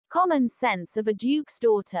Common Sense of a Duke's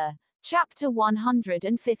Daughter, Chapter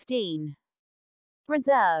 115.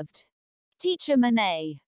 Reserved. Teacher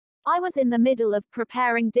Monet. I was in the middle of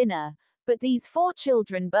preparing dinner, but these 4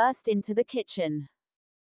 children burst into the kitchen.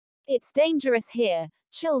 It's dangerous here,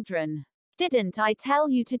 children. Didn't I tell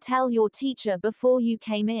you to tell your teacher before you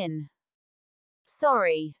came in?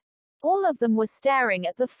 Sorry. All of them were staring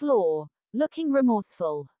at the floor, looking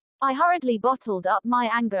remorseful. I hurriedly bottled up my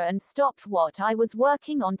anger and stopped what I was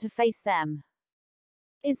working on to face them.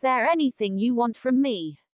 Is there anything you want from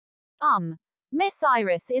me? Miss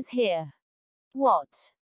Iris is here.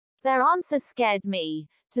 What? Their answer scared me,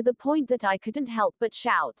 to the point that I couldn't help but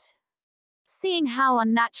shout. Seeing how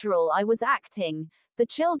unnatural I was acting, the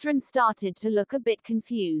children started to look a bit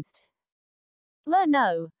confused.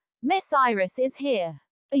 No, Miss Iris is here.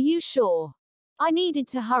 Are you sure? I needed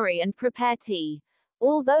to hurry and prepare tea.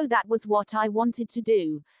 Although that was what I wanted to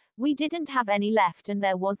do, we didn't have any left and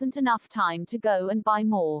there wasn't enough time to go and buy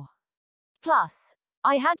more. Plus,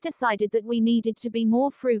 I had decided that we needed to be more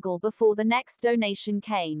frugal before the next donation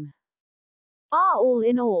came. All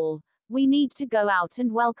in all, we need to go out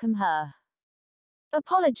and welcome her.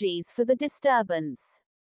 Apologies for the disturbance.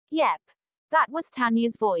 Yep, that was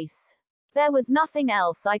Tanya's voice. There was nothing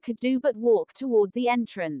else I could do but walk toward the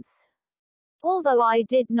entrance. Although I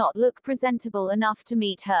did not look presentable enough to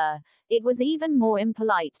meet her, it was even more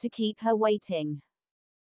impolite to keep her waiting.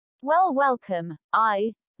 Well, welcome,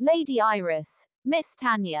 Lady Iris, Miss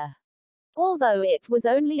Tanya. Although it was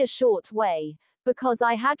only a short way, because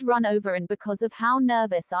I had run over and because of how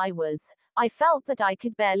nervous I was, I felt that I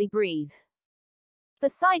could barely breathe. The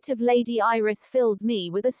sight of Lady Iris filled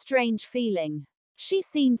me with a strange feeling. She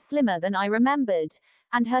seemed slimmer than I remembered,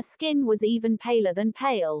 and her skin was even paler than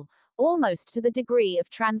pale, almost to the degree of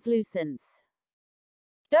translucence.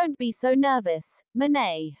 Don't be so nervous,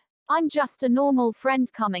 Monet. I'm just a normal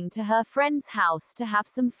friend coming to her friend's house to have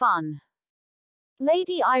some fun.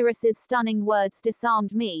 Lady Iris's stunning words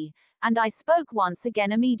disarmed me, and I spoke once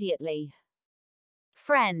again immediately.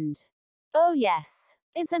 Friend. Oh yes.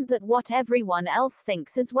 Isn't that what everyone else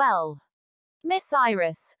thinks as well? Miss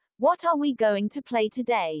Iris, what are we going to play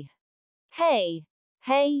today? Hey,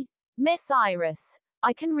 Miss Iris.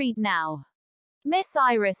 I can read now. Miss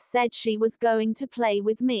Iris said she was going to play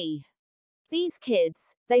with me. These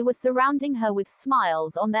kids, they were surrounding her with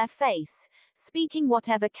smiles on their face, speaking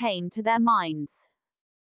whatever came to their minds.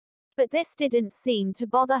 But this didn't seem to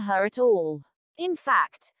bother her at all. In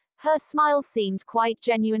fact, her smile seemed quite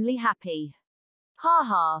genuinely happy.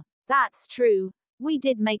 Haha, that's true, we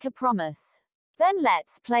did make a promise. Then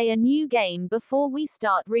let's play a new game before we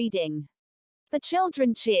start reading. The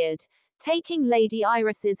children cheered, taking Lady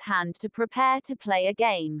Iris's hand to prepare to play a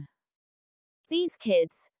game. These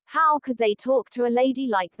kids, how could they talk to a lady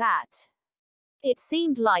like that? It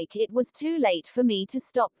seemed like it was too late for me to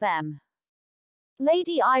stop them.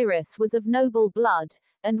 Lady Iris was of noble blood,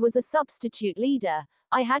 and was a substitute leader.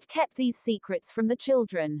 I had kept these secrets from the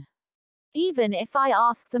children. Even if I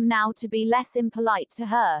asked them now to be less impolite to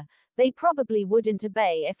her, they probably wouldn't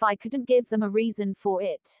obey if I couldn't give them a reason for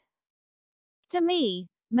it. To me,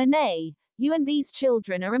 Monet, you and these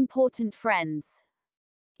children are important friends.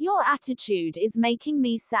 Your attitude is making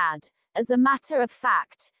me sad. As a matter of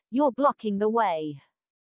fact, you're blocking the way.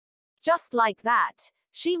 Just like that,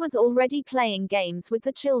 she was already playing games with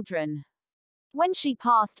the children. When she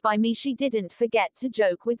passed by me, she didn't forget to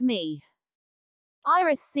joke with me.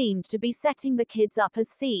 Iris seemed to be setting the kids up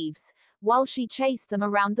as thieves, while she chased them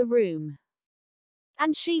around the room.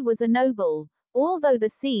 And she was a noble. Although the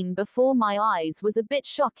scene before my eyes was a bit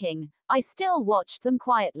shocking, I still watched them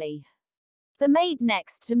quietly. The maid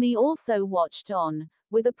next to me also watched on,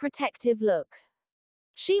 with a protective look.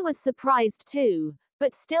 She was surprised too,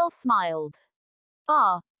 but still smiled.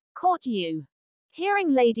 Caught you.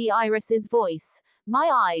 Hearing Lady Iris's voice, my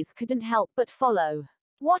eyes couldn't help but follow.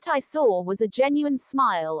 What I saw was a genuine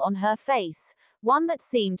smile on her face, one that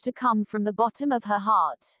seemed to come from the bottom of her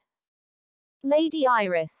heart. Lady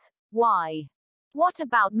Iris, why? What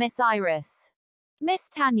about Miss Iris? Miss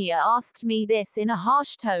Tanya asked me this in a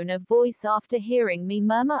harsh tone of voice after hearing me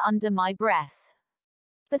murmur under my breath.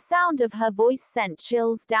 The sound of her voice sent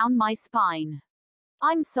chills down my spine.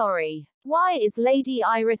 I'm sorry. Why is Lady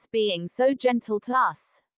Iris being so gentle to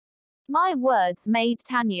us? My words made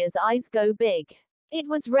Tanya's eyes go big. It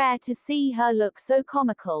was rare to see her look so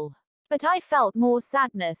comical. But I felt more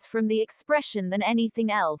sadness from the expression than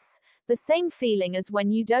anything else, the same feeling as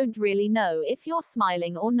when you don't really know if you're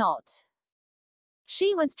smiling or not.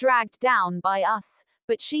 She was dragged down by us,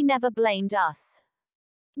 but she never blamed us.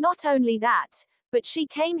 Not only that, but she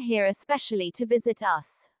came here especially to visit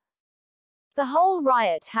us. The whole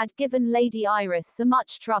riot had given Lady Iris so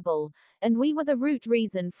much trouble, and we were the root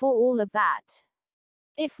reason for all of that.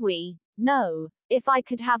 If I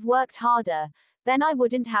could have worked harder, then I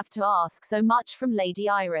wouldn't have to ask so much from Lady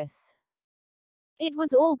Iris. It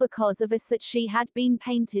was all because of us that she had been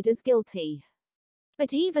painted as guilty.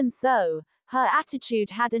 But even so, her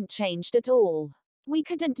attitude hadn't changed at all. We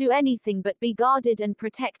couldn't do anything but be guarded and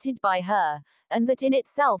protected by her, and that in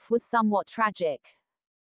itself was somewhat tragic.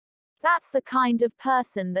 That's the kind of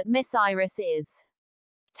person that Miss Iris is.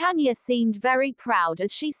 Tanya seemed very proud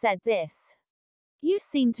as she said this. You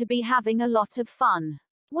seem to be having a lot of fun.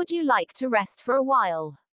 Would you like to rest for a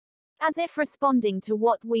while? As if responding to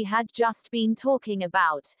what we had just been talking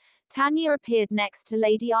about, Tanya appeared next to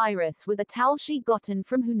Lady Iris with a towel she'd gotten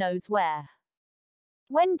from who knows where.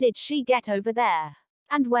 When did she get over there?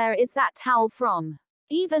 And where is that towel from?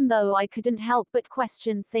 Even though I couldn't help but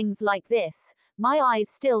question things like this, my eyes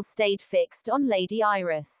still stayed fixed on Lady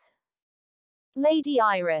Iris. Lady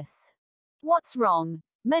Iris. What's wrong?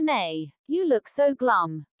 Monet, you look so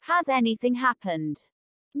glum. Has anything happened?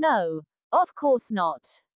 No, of course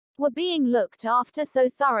not. We're being looked after so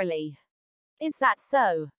thoroughly. Is that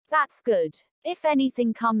so? That's good. If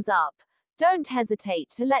anything comes up, don't hesitate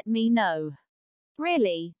to let me know.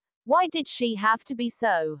 Really? Why did she have to be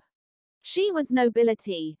so? She was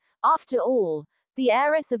nobility, after all, the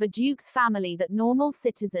heiress of a duke's family that normal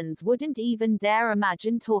citizens wouldn't even dare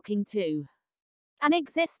imagine talking to. An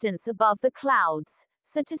existence above the clouds,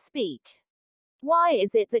 so to speak. Why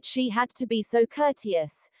is it that she had to be so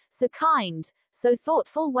courteous, so kind, so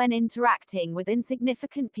thoughtful when interacting with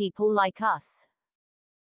insignificant people like us?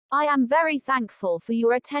 I am very thankful for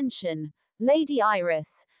your attention, Lady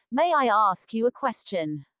Iris. May I ask you a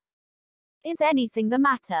question? Is anything the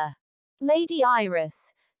matter? Lady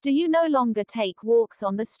Iris, do you no longer take walks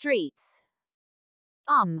on the streets?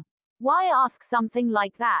 Why ask something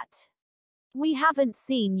like that? We haven't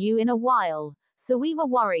seen you in a while, so we were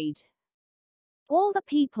worried. All the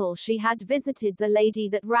people she had visited, the lady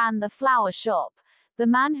that ran the flower shop, the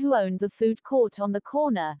man who owned the food court on the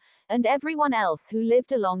corner, and everyone else who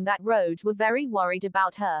lived along that road were very worried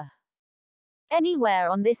about her. Anywhere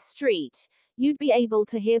on this street, you'd be able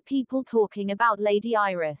to hear people talking about Lady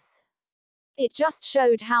Iris. It just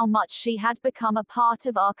showed how much she had become a part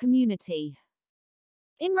of our community.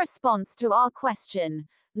 In response to our question,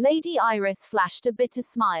 Lady Iris flashed a bitter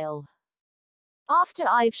smile. After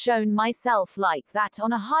I've shown myself like that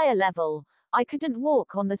on a higher level, I couldn't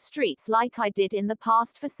walk on the streets like I did in the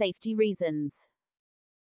past for safety reasons.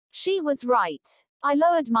 She was right. I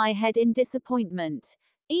lowered my head in disappointment,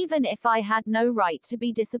 even if I had no right to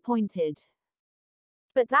be disappointed.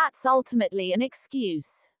 But that's ultimately an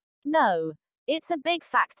excuse. No, it's a big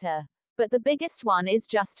factor, but the biggest one is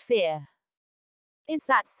just fear. Is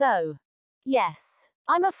that so? Yes.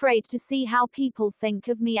 I'm afraid to see how people think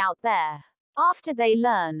of me out there. After they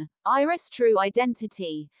learn Iris' true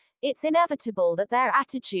identity, it's inevitable that their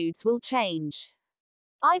attitudes will change.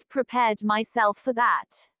 I've prepared myself for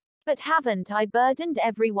that. But haven't I burdened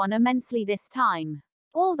everyone immensely this time?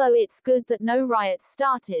 Although it's good that no riots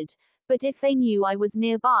started, but if they knew I was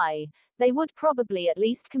nearby, they would probably at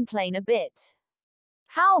least complain a bit.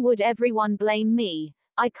 How would everyone blame me?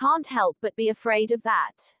 I can't help but be afraid of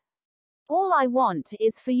that. All I want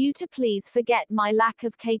is for you to please forget my lack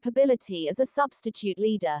of capability as a substitute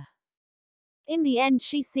leader. In the end,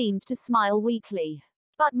 she seemed to smile weakly.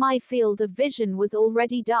 But my field of vision was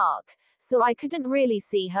already dark, so I couldn't really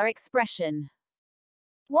see her expression.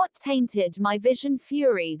 What tainted my vision?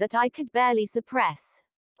 Fury that I could barely suppress?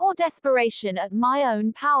 Or desperation at my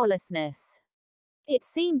own powerlessness? It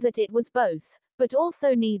seemed that it was both, but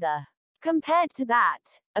also neither. Compared to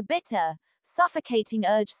that, a bitter, suffocating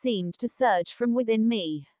urge seemed to surge from within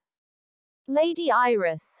me. Lady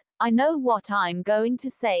Iris, I know what I'm going to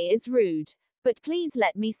say is rude, but please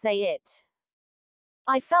let me say it.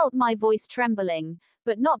 I felt my voice trembling,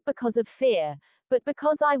 but not because of fear, but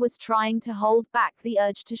because I was trying to hold back the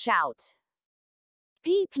urge to shout.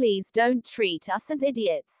 Please don't treat us as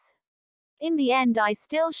idiots. In the end, I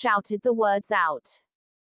still shouted the words out.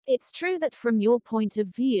 It's true that from your point of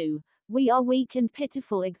view, we are weak and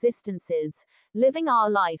pitiful existences, living our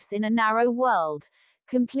lives in a narrow world,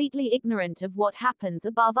 completely ignorant of what happens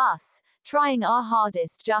above us, trying our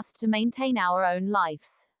hardest just to maintain our own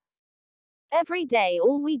lives. Every day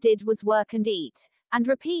all we did was work and eat, and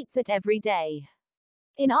repeat that every day.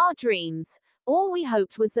 In our dreams, all we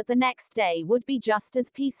hoped was that the next day would be just as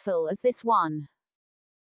peaceful as this one.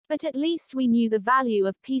 But at least we knew the value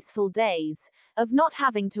of peaceful days, of not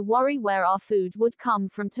having to worry where our food would come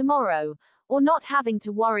from tomorrow, or not having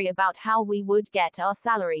to worry about how we would get our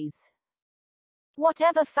salaries.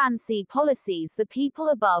 Whatever fancy policies the people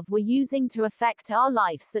above were using to affect our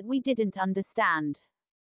lives that we didn't understand.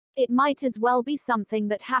 It might as well be something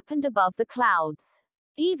that happened above the clouds.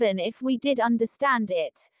 Even if we did understand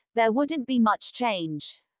it, there wouldn't be much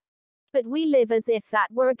change. But we live as if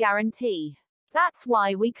that were a guarantee. That's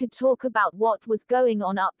why we could talk about what was going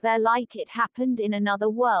on up there like it happened in another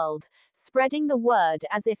world, spreading the word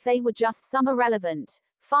as if they were just some irrelevant,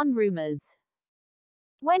 fun rumors.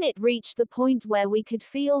 When it reached the point where we could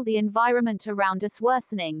feel the environment around us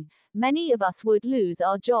worsening, many of us would lose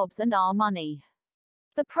our jobs and our money.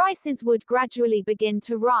 The prices would gradually begin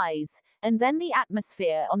to rise, and then the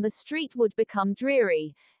atmosphere on the street would become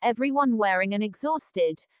dreary, everyone wearing an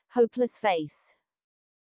exhausted, hopeless face.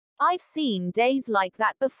 I've seen days like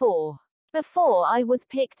that before. Before I was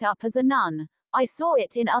picked up as a nun, I saw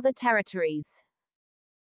it in other territories.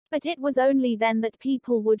 But it was only then that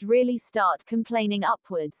people would really start complaining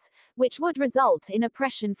upwards, which would result in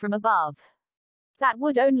oppression from above. That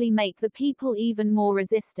would only make the people even more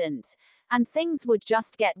resistant, and things would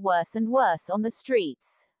just get worse and worse on the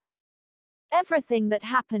streets. Everything that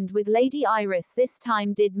happened with Lady Iris this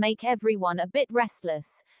time did make everyone a bit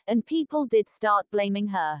restless, and people did start blaming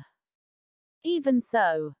her. Even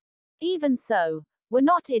so, we're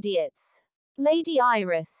not idiots. Lady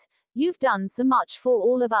Iris, you've done so much for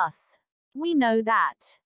all of us. We know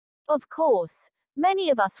that. Of course,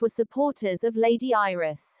 many of us were supporters of Lady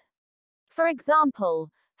Iris. For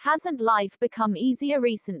example, hasn't life become easier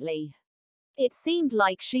recently? It seemed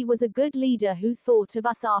like she was a good leader who thought of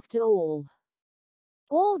us after all.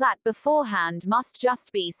 All that beforehand must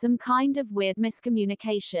just be some kind of weird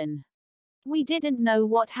miscommunication. We didn't know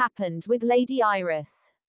what happened with Lady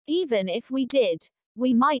Iris. Even if we did,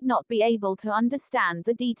 we might not be able to understand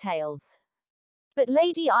the details. But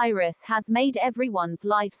Lady Iris has made everyone's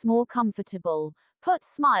lives more comfortable, put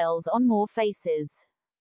smiles on more faces.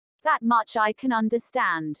 That much I can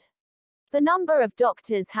understand. The number of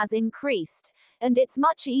doctors has increased, and it's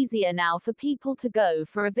much easier now for people to go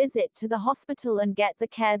for a visit to the hospital and get the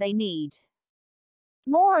care they need.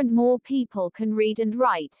 More and more people can read and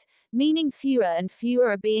write, meaning fewer and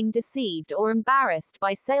fewer are being deceived or embarrassed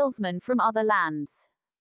by salesmen from other lands.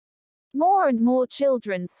 More and more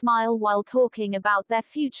children smile while talking about their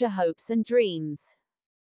future hopes and dreams.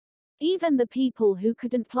 Even the people who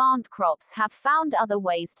couldn't plant crops have found other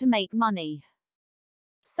ways to make money.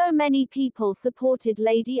 So many people supported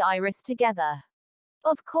Lady Iris together.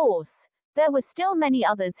 Of course, there were still many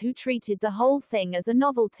others who treated the whole thing as a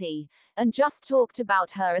novelty, and just talked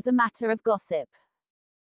about her as a matter of gossip.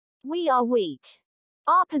 We are weak.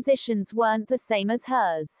 Our positions weren't the same as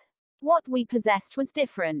hers. What we possessed was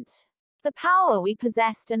different. The power we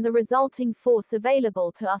possessed and the resulting force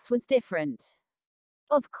available to us was different.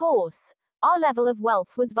 Of course, our level of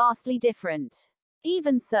wealth was vastly different.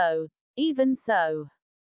 Even so.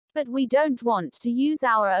 But we don't want to use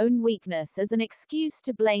our own weakness as an excuse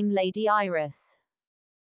to blame Lady Iris.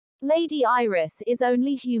 Lady Iris is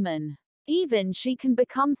only human. Even she can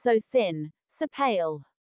become so thin, so pale.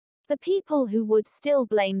 The people who would still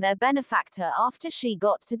blame their benefactor after she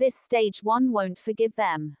got to this stage one won't forgive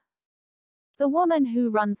them. The woman who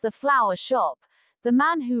runs the flower shop, the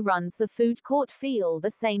man who runs the food court feel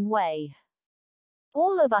the same way.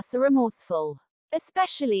 All of us are remorseful.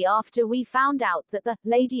 Especially after we found out that the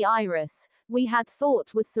Lady Iris we had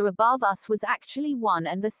thought was so above us was actually one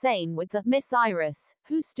and the same with the Miss Iris,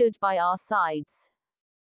 who stood by our sides.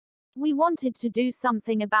 We wanted to do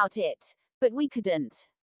something about it, but we couldn't.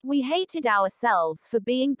 We hated ourselves for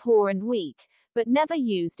being poor and weak, but never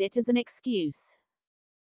used it as an excuse.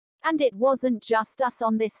 And it wasn't just us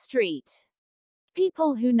on this street.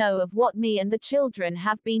 People who know of what me and the children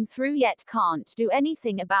have been through yet can't do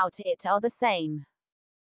anything about it are the same.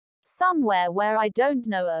 Somewhere where I don't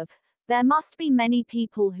know of, there must be many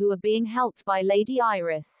people who are being helped by Lady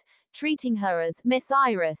Iris, treating her as Miss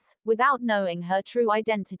Iris, without knowing her true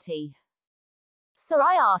identity. So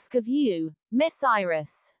I ask of you, Miss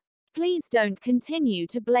Iris, please don't continue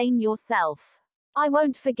to blame yourself. I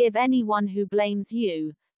won't forgive anyone who blames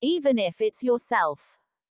you, even if it's yourself.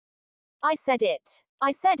 I said it.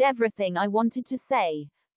 I said everything I wanted to say,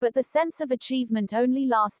 but the sense of achievement only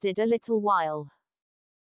lasted a little while.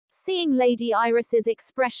 Seeing Lady Iris's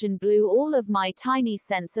expression blew all of my tiny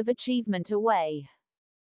sense of achievement away.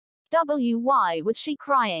 Why was she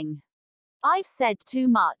crying? I've said too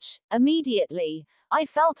much. Immediately, I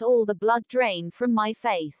felt all the blood drain from my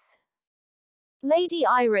face. Lady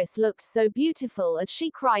Iris looked so beautiful as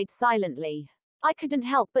she cried silently. I couldn't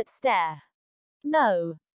help but stare.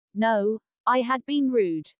 No, I had been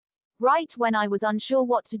rude. Right when I was unsure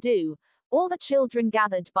what to do, all the children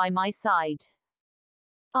gathered by my side.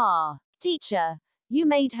 Ah, teacher, you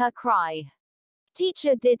made her cry.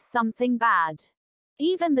 Teacher did something bad.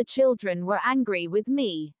 Even the children were angry with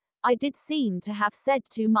me. I did seem to have said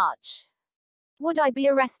too much. Would I be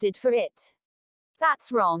arrested for it?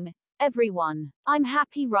 That's wrong, everyone. I'm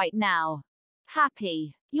happy right now.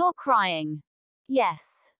 Happy. You're crying.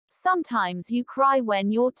 Yes. Sometimes you cry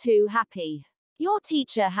when you're too happy. Your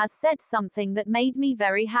teacher has said something that made me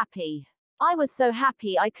very happy. I was so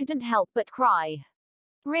happy I couldn't help but cry.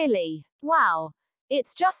 Really? Wow.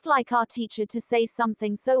 It's just like our teacher to say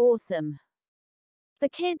something so awesome. The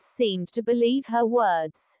kids seemed to believe her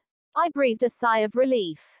words. I breathed a sigh of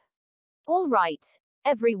relief. All right,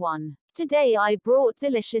 everyone. Today I brought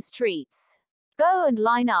delicious treats. Go and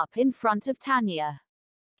line up in front of Tanya.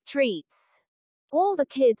 Treats. All the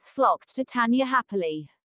kids flocked to Tanya happily.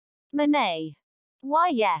 Monet. Why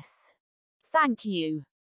yes. Thank you.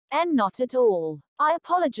 And not at all. I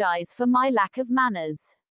apologize for my lack of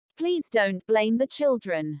manners. Please don't blame the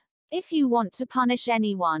children. If you want to punish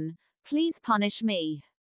anyone, please punish me.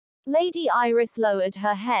 Lady Iris lowered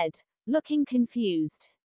her head, looking confused.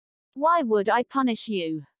 Why would I punish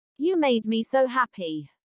you? You made me so happy.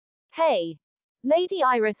 Hey. Lady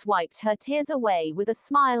Iris wiped her tears away with a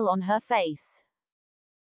smile on her face.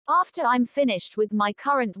 After I'm finished with my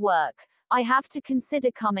current work, I have to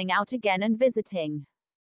consider coming out again and visiting.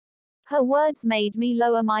 Her words made me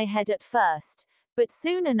lower my head at first, but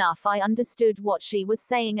soon enough I understood what she was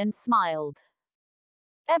saying and smiled.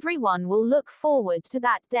 Everyone will look forward to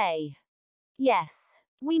that day. Yes,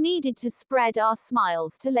 we needed to spread our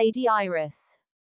smiles to Lady Iris.